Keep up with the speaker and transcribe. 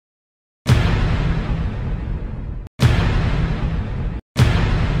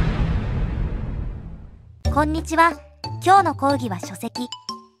こんにちは。今日の講義は書籍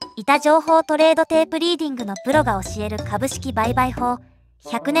板情報トレードテープリーディングのプロが教える株式売買法、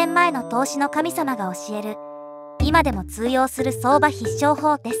100年前の投資の神様が教える今でも通用する相場必勝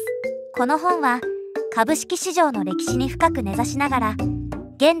法です。この本は株式市場の歴史に深く根ざしながら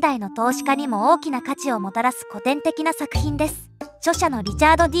現代の投資家にも大きな価値をもたらす古典的な作品です。著者のリチ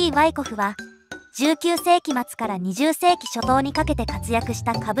ャード・ D ・ワイコフは19世紀末から20世紀初頭にかけて活躍し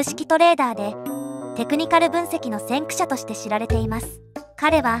た株式トレーダーでテクニカル分析の先駆者として知られています。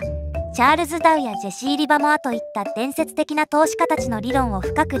彼はチャールズ・ダウやジェシー・リバモアといった伝説的な投資家たちの理論を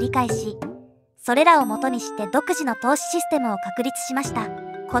深く理解し、それらを元にして独自の投資システムを確立しました。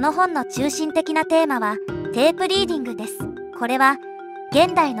この本の中心的なテーマはテープリーディングです。これは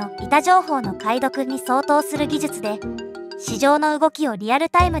現代の板情報の解読に相当する技術で、市場の動きをリアル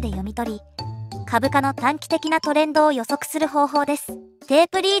タイムで読み取り、株価の短期的なトレンドを予測する方法です。テー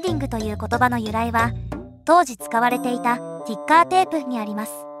プリーディングという言葉の由来は、当時使われていたティッカーテープにありま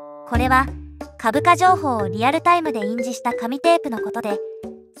す。これは株価情報をリアルタイムで印字した紙テープのことで、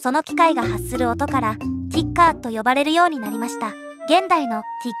その機械が発する音からティッカーと呼ばれるようになりました。現代の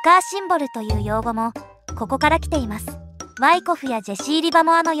ティッカーシンボルという用語もここから来ています。ワイコフやジェシー・リバ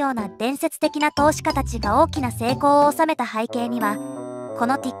モアのような伝説的な投資家たちが大きな成功を収めた背景には、こ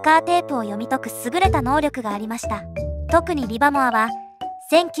のティッカーテープを読み解く優れた能力がありました。特にリバモアは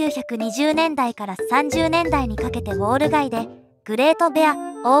1920年代から30年代にかけてウォール街でグレートベア・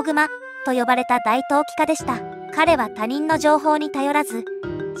大熊と呼ばれた大投機家でした。彼は他人の情報に頼らず、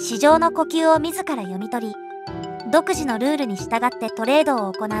市場の呼吸を自ら読み取り、独自のルールに従ってトレード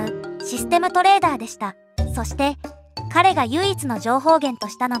を行うシステムトレーダーでした。そして彼が唯一の情報源と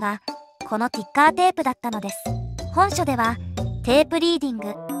したのがこのティッカーテープだったのです。本書ではテープリーディン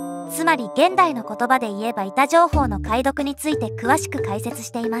グ、つまり現代の言葉で言えば板情報の解読について詳しく解説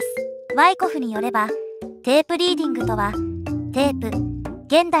しています。ワイコフによれば、テープリーディングとはテープ、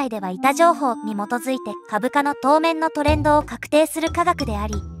現代では板情報に基づいて株価の当面のトレンドを確定する科学であ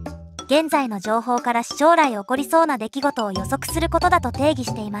り、現在の情報から将来起こりそうな出来事を予測することだと定義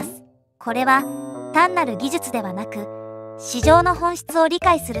しています。これは単なる技術ではなく、市場の本質を理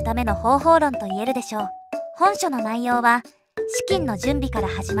解するための方法論と言えるでしょう。本書の内容は資金の準備から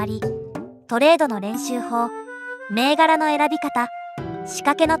始まり、トレードの練習法、銘柄の選び方、仕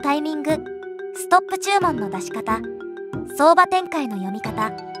掛けのタイミング、ストップ注文の出し方、相場展開の読み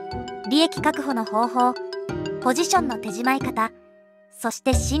方、利益確保の方法、ポジションの手締まい方、そし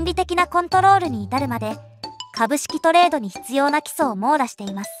て心理的なコントロールに至るまで株式トレードに必要な基礎を網羅して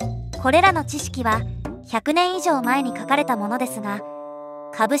います。これらの知識は100年以上前に書かれたものですが、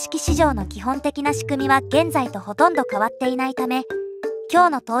株式市場の基本的な仕組みは現在とほとんど変わっていないため、今日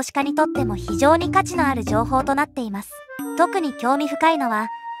の投資家にとっても非常に価値のある情報となっています。特に興味深いのは、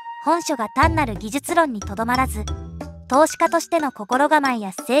本書が単なる技術論にとどまらず、投資家としての心構え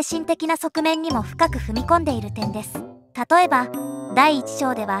や精神的な側面にも深く踏み込んでいる点です。例えば、第1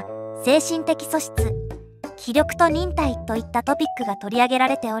章では、精神的素質、気力と忍耐といったトピックが取り上げら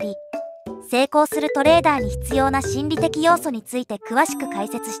れており、成功するトレーダーに必要な心理的要素について詳しく解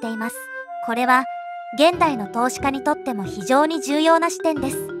説しています。これは現代の投資家にとっても非常に重要な視点で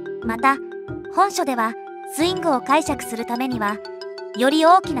す。また、本書ではスイングを解釈するためには、より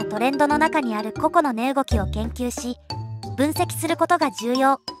大きなトレンドの中にある個々の値動きを研究し、分析することが重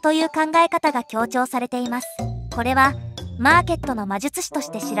要という考え方が強調されています。これはマーケットの魔術師とし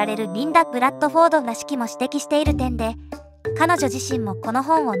て知られるリンダ・ブラッドフォードらしきも指摘している点で、彼女自身もこの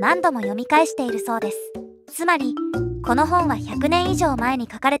本を何度も読み返しているそうです。つまり、この本は100年以上前に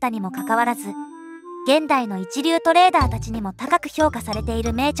書かれたにもかかわらず、現代の一流トレーダーたちにも高く評価されてい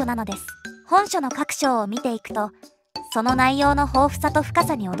る名著なのです。本書の各章を見ていくと、その内容の豊富さと深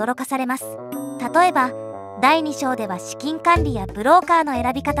さに驚かされます。例えば、第2章では資金管理やブローカーの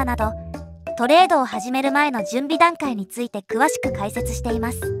選び方など、トレードを始める前の準備段階について詳しく解説してい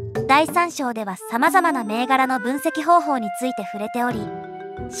ます。第3章では様々な銘柄の分析方法について触れており、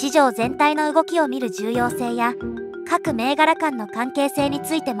市場全体の動きを見る重要性や各銘柄間の関係性に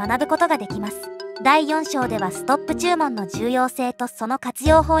ついて学ぶことができます。第4章ではストップ注文の重要性とその活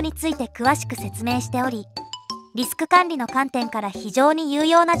用法について詳しく説明しており、リスク管理の観点から非常に有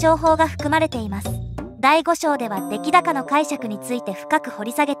用な情報が含まれています。第5章では出来高の解釈について深く掘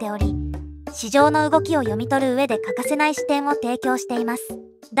り下げており、市場の動きを読み取る上で欠かせない視点を提供しています。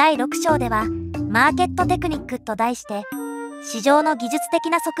第6章ではマーケットテクニックと題して、市場の技術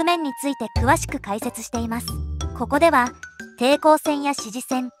的な側面について詳しく解説しています。ここでは抵抗線や支持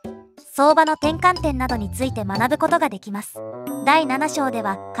線、相場の転換点などについて学ぶことができます。第7章で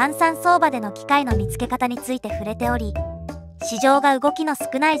は換算相場での機会の見つけ方について触れており、市場が動きの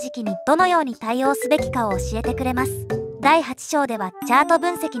少ない時期にどのように対応すべきかを教えてくれます。第8章ではチャート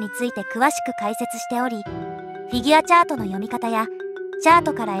分析について詳しく解説しており、フィギュアチャートの読み方やチャー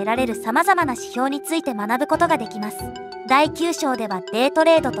トから得られる様々な指標について学ぶことができます。第9章ではデイト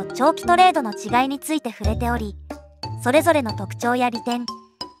レードと長期トレードの違いについて触れており、それぞれの特徴や利点、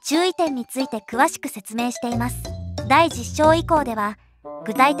注意点について詳しく説明しています。第10章以降では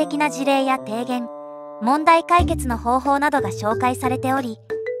具体的な事例や提言、問題解決の方法などが紹介されており、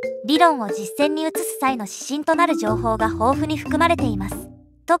理論を実践に移す際の指針となる情報が豊富に含まれています。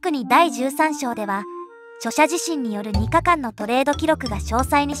特に第13章では、著者自身による2日間のトレード記録が詳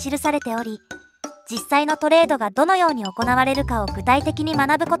細に記されており、実際のトレードがどのように行われるかを具体的に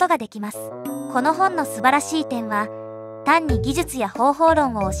学ぶことができます。この本の素晴らしい点は、単に技術や方法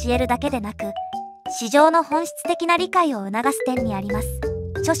論を教えるだけでなく、市場の本質的な理解を促す点にあります。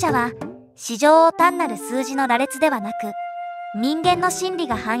著者は、市場を単なる数字の羅列ではなく、人間の心理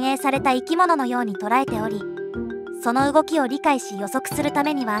が反映された生き物のように捉えており、その動きを理解し予測するた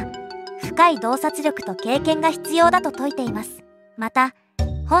めには、深い洞察力と経験が必要だと説いています。また、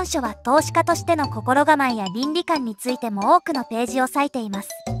本書は投資家としての心構えや倫理観についても多くのページを割いています。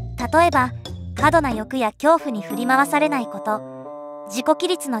例えば、過度な欲や恐怖に振り回されないこと、自己規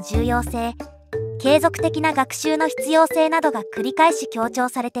律の重要性、継続的な学習の必要性などが繰り返し強調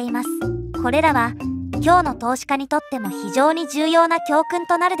されています。これらは今日の投資家にとっても非常に重要な教訓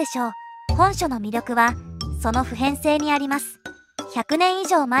となるでしょう。本書の魅力はその普遍性にあります。100年以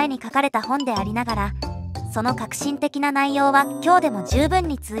上前に書かれた本でありながら、その革新的な内容は今日でも十分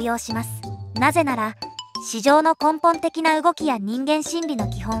に通用します。なぜなら、市場の根本的な動きや人間心理の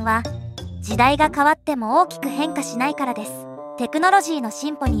基本は、時代が変わっても大きく変化しないからです。テクノロジーの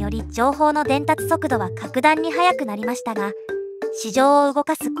進歩により情報の伝達速度は格段に速くなりましたが、市場を動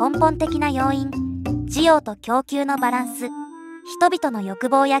かす根本的な要因、需要と供給のバランス、人々の欲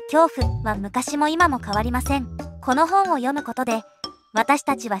望や恐怖は昔も今も変わりません。この本を読むことで、私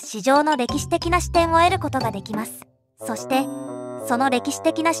たちは市場の歴史的な視点を得ることができます。そして、その歴史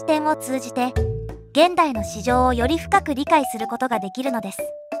的な視点を通じて、現代の市場をより深く理解することができるのです。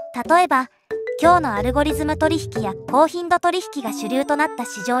例えば、今日のアルゴリズム取引や高頻度取引が主流となった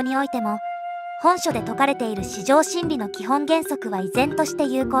市場においても、本書で説かれている市場心理の基本原則は依然として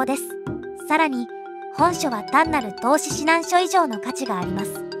有効です。さらに、本書は単なる投資指南書以上の価値がありま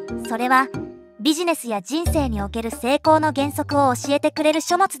す。それは、ビジネスや人生における成功の原則を教えてくれる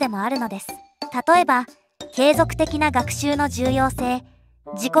書物でもあるのです。例えば、継続的な学習の重要性、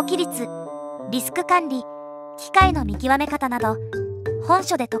自己規律、リスク管理、機会の見極め方など、本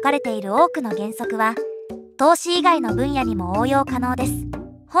書で説かれている多くの原則は、投資以外の分野にも応用可能です。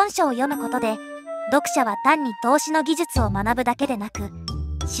本書を読むことで、読者は単に投資の技術を学ぶだけでなく、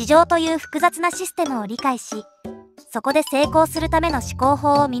市場という複雑なシステムを理解し、そこで成功するための思考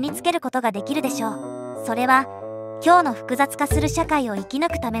法を身につけることができるでしょう。それは、今日の複雑化する社会を生き抜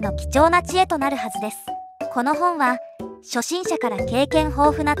くための貴重な知恵となるはずです。この本は、初心者から経験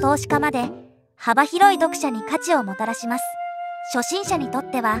豊富な投資家まで、幅広い読者に価値をもたらします。初心者にとっ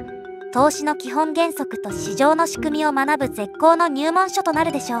ては、投資の基本原則と市場の仕組みを学ぶ絶好の入門書とな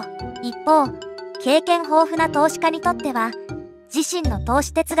るでしょう。一方、経験豊富な投資家にとっては、自身の投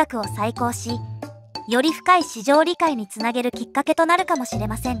資哲学を再考し、より深い市場理解につなげるきっかけとなるかもしれ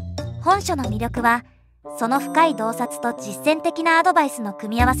ません。本書の魅力は、その深い洞察と実践的なアドバイスの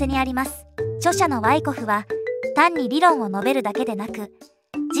組み合わせにあります。著者のワイコフは、単に理論を述べるだけでなく、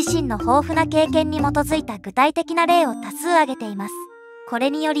自身の豊富な経験に基づいた具体的な例を多数挙げています。こ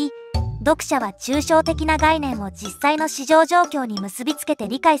れにより、読者は抽象的な概念を実際の市場状況に結びつけて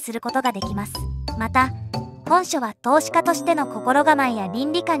理解することができます。また、本書は投資家としての心構えや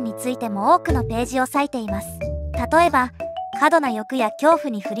倫理観についても多くのページを割いています。例えば、過度な欲や恐怖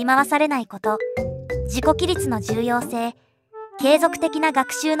に振り回されないこと、自己規律の重要性、継続的な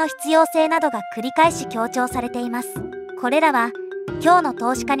学習の必要性などが繰り返し強調されています。これらは、今日の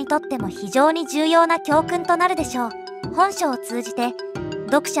投資家にとっても非常に重要な教訓となるでしょう。本書を通じて、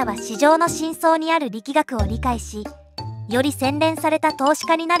読者は市場の深層にある力学を理解し、より洗練された投資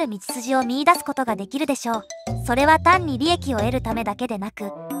家になる道筋を見出すことができるでしょう。それは単に利益を得るためだけでな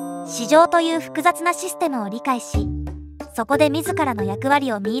く、市場という複雑なシステムを理解し、そこで自らの役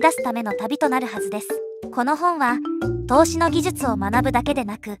割を見出すための旅となるはずです。この本は、投資の技術を学ぶだけで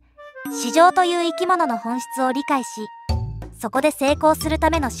なく、市場という生き物の本質を理解し、そこで成功するた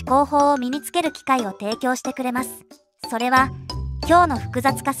めの思考法を身につける機会を提供してくれます。それは、今日の複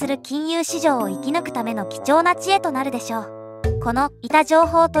雑化する金融市場を生き抜くための貴重な知恵となるでしょう。この板情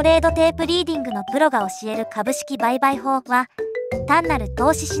報トレードテープリーディングのプロが教える株式売買法は、単なる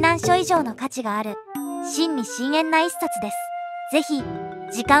投資指南書以上の価値がある、真に深遠な一冊です。ぜひ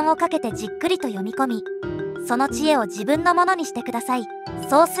時間をかけてじっくりと読み込み、その知恵を自分のものにしてください。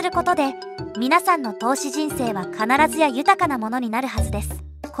そうすることで皆さんの投資人生は必ずや豊かなものになるはずです。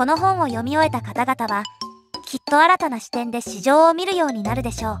この本を読み終えた方々はきっと新たな視点で市場を見るようになる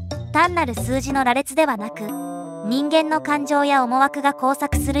でしょう。単なる数字の羅列ではなく、人間の感情や思惑が交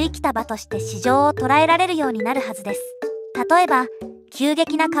錯する生きた場として市場を捉えられるようになるはずです。例えば急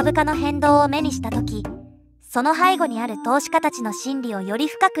激な株価の変動を目にした時、その背後にある投資家たちの心理をより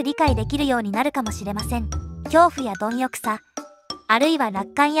深く理解できるようになるかもしれません。恐怖や貪欲さ、あるいは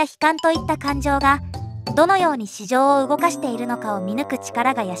楽観や悲観といった感情がどのように市場を動かしているのかを見抜く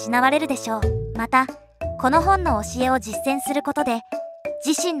力が養われるでしょう。またこの本の教えを実践することで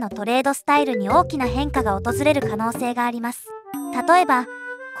自身のトレードスタイルに大きな変化が訪れる可能性があります。例えば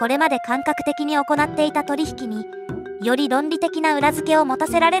これまで感覚的に行っていた取引により論理的な裏付けを持た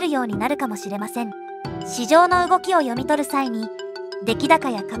せられるようになるかもしれません。市場の動きを読み取る際に出来高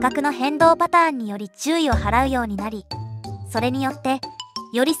や価格の変動パターンにより注意を払うようになり、それによって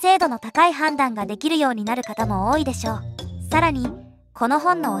より精度の高い判断ができるようになる方も多いでしょう。さらにこの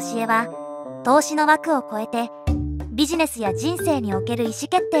本の教えは投資の枠を超えてビジネスや人生における意思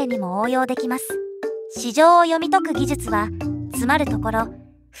決定にも応用できます。市場を読み解く技術はつまるところ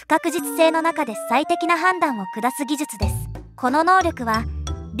不確実性の中で最適な判断を下す技術です。この能力は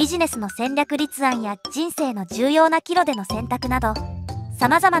ビジネスの戦略立案や人生の重要な岐路での選択など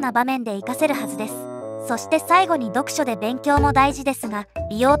様々な場面で活かせるはずです。そして最後に読書で勉強も大事ですが、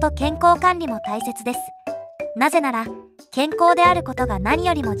美容と健康管理も大切です。なぜなら健康であることが何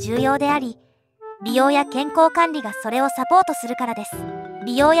よりも重要であり、美容や健康管理がそれをサポートするからです。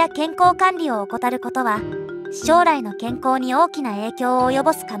美容や健康管理を怠ることは将来の健康に大きな影響を及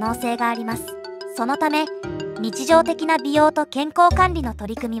ぼす可能性があります。そのため日常的な美容と健康管理の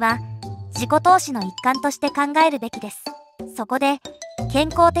取り組みは自己投資の一環として考えるべきです。そこで健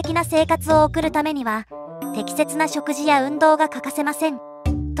康的な生活を送るためには適切な食事や運動が欠かせません。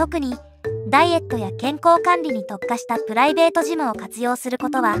特にダイエットや健康管理に特化したプライベートジムを活用するこ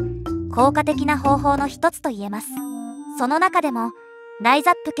とは効果的な方法の一つと言えます。その中でもライ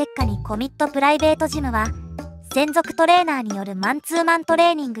ザップ結果にコミットプライベートジムは専属トレーナーによるマンツーマント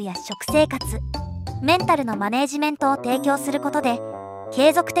レーニングや食生活、メンタルのマネージメントを提供することで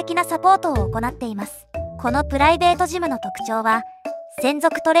継続的なサポートを行っています。このプライベートジムの特徴は専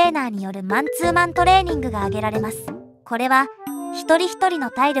属トレーナーによるマンツーマントレーニングが挙げられます。これは一人一人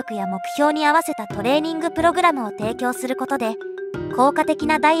の体力や目標に合わせたトレーニングプログラムを提供することで効果的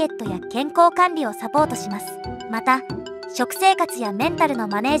なダイエットや健康管理をサポートします。また食生活やメンタルの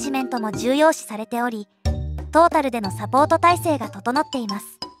マネージメントも重要視されており、トータルでのサポート体制が整っています。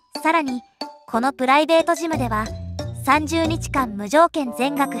さらにこのプライベートジムでは30日間無条件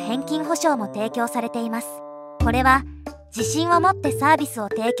全額返金保証も提供されています。これは自信を持ってサービスを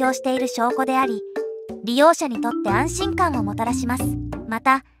提供している証拠であり、利用者にとって安心感をもたらします。ま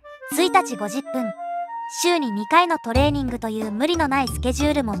た1日50分週に2回のトレーニングという無理のないスケジ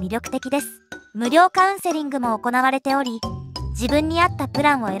ュールも魅力的です。無料カウンセリングも行われており、自分に合ったプ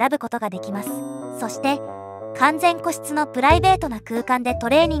ランを選ぶことができます。そして完全個室のプライベートな空間でト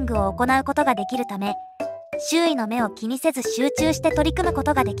レーニングを行うことができるため、周囲の目を気にせず集中して取り組むこ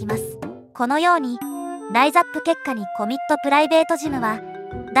とができます。このようにライザップ結果にコミットプライベートジムは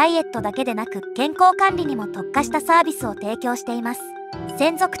ダイエットだけでなく健康管理にも特化したサービスを提供しています。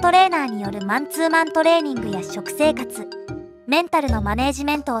専属トレーナーによるマンツーマントレーニングや食生活、メンタルのマネージ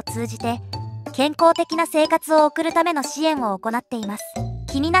メントを通じて健康的な生活を送るための支援を行っています。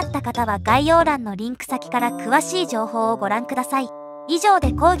気になった方は概要欄のリンク先から詳しい情報をご覧ください。以上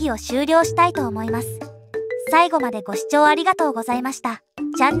で講義を終了したいと思います。最後までご視聴ありがとうございました。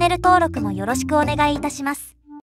チャンネル登録もよろしくお願いいたします。